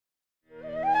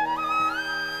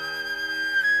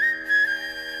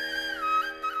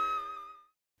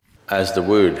As the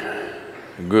word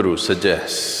Guru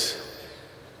suggests,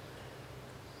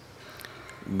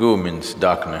 Gu means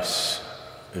darkness,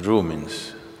 Ru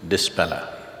means dispeller.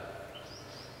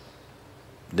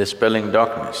 Dispelling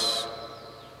darkness.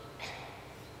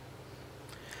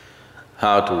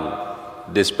 How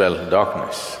to dispel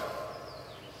darkness?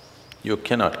 You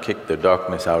cannot kick the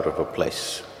darkness out of a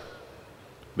place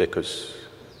because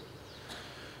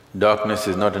darkness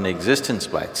is not an existence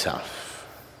by itself.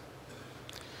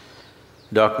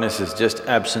 Darkness is just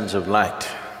absence of light.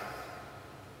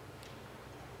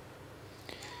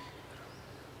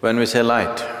 When we say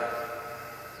light,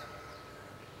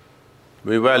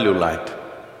 we value light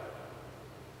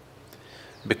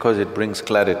because it brings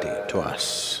clarity to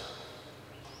us.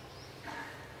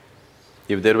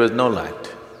 If there was no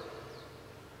light,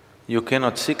 you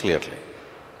cannot see clearly.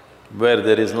 Where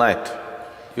there is light,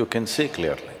 you can see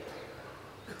clearly.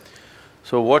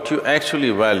 So what you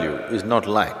actually value is not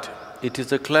light, it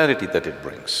is the clarity that it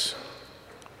brings.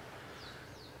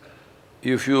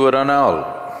 If you were an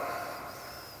owl,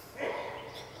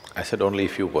 I said only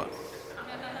if you were.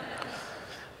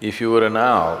 If you were an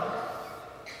owl,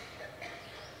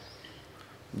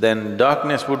 then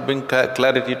darkness would bring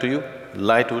clarity to you,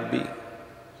 light would be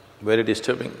very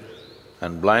disturbing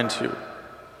and blinds you,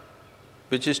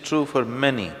 which is true for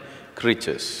many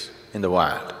creatures in the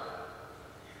wild.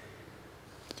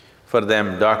 For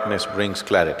them, darkness brings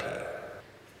clarity.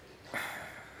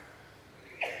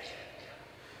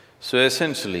 So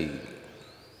essentially,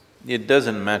 it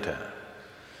doesn't matter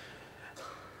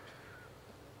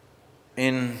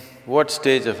in what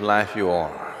stage of life you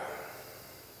are,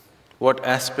 what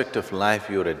aspect of life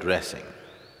you're addressing.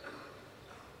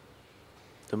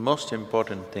 The most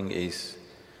important thing is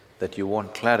that you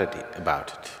want clarity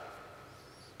about it.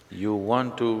 You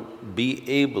want to be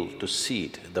able to see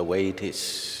it the way it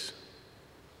is.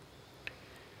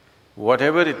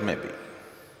 Whatever it may be,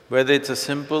 whether it's a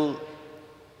simple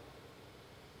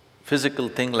physical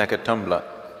thing like a tumbler,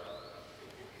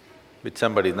 which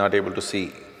somebody is not able to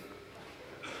see,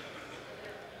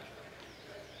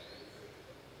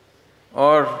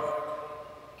 or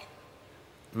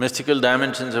mystical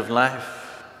dimensions of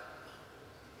life,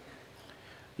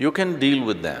 you can deal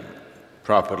with them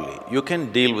properly, you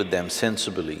can deal with them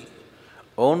sensibly,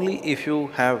 only if you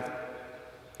have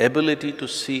ability to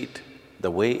see it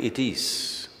the way it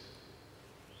is.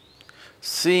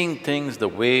 Seeing things the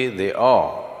way they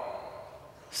are,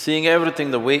 seeing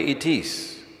everything the way it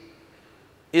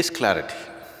is clarity.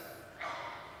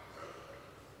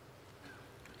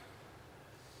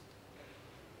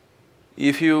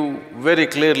 If you very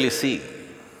clearly see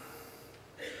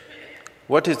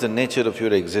what is the nature of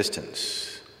your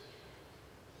existence,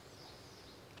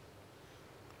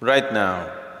 right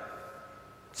now,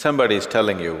 somebody is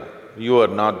telling you, you are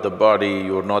not the body,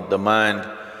 you are not the mind,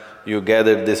 you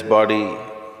gathered this body,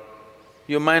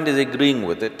 your mind is agreeing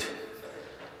with it,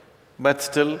 but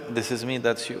still, this is me,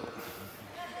 that's you.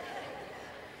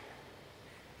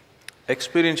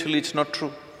 Experientially, it's not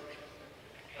true.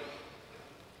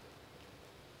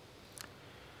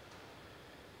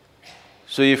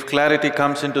 So if clarity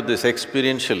comes into this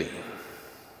experientially,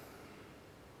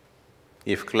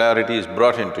 if clarity is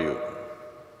brought into you,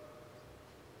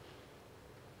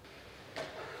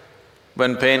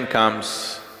 when pain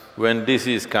comes, when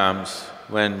disease comes,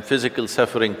 when physical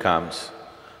suffering comes,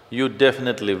 you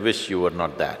definitely wish you were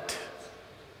not that.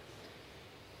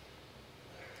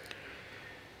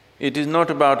 It is not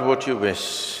about what you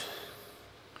wish,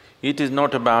 it is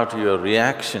not about your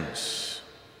reactions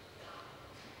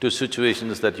to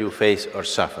situations that you face or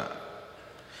suffer.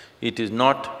 It is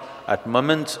not at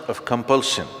moments of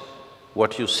compulsion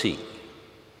what you see.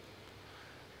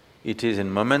 It is in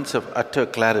moments of utter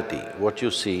clarity, what you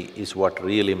see is what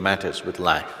really matters with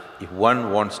life, if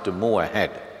one wants to move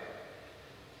ahead.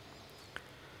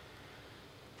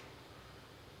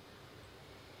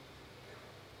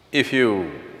 If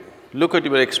you look at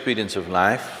your experience of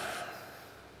life,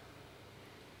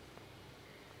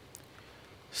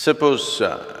 suppose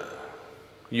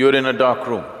you're in a dark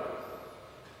room,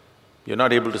 you're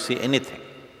not able to see anything,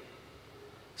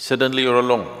 suddenly you're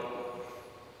alone.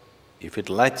 If it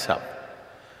lights up,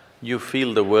 you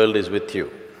feel the world is with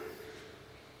you.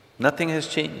 Nothing has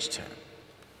changed.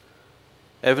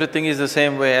 Everything is the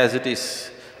same way as it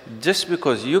is. Just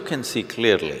because you can see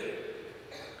clearly,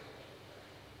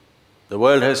 the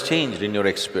world has changed in your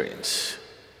experience.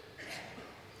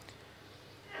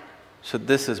 So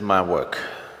this is my work.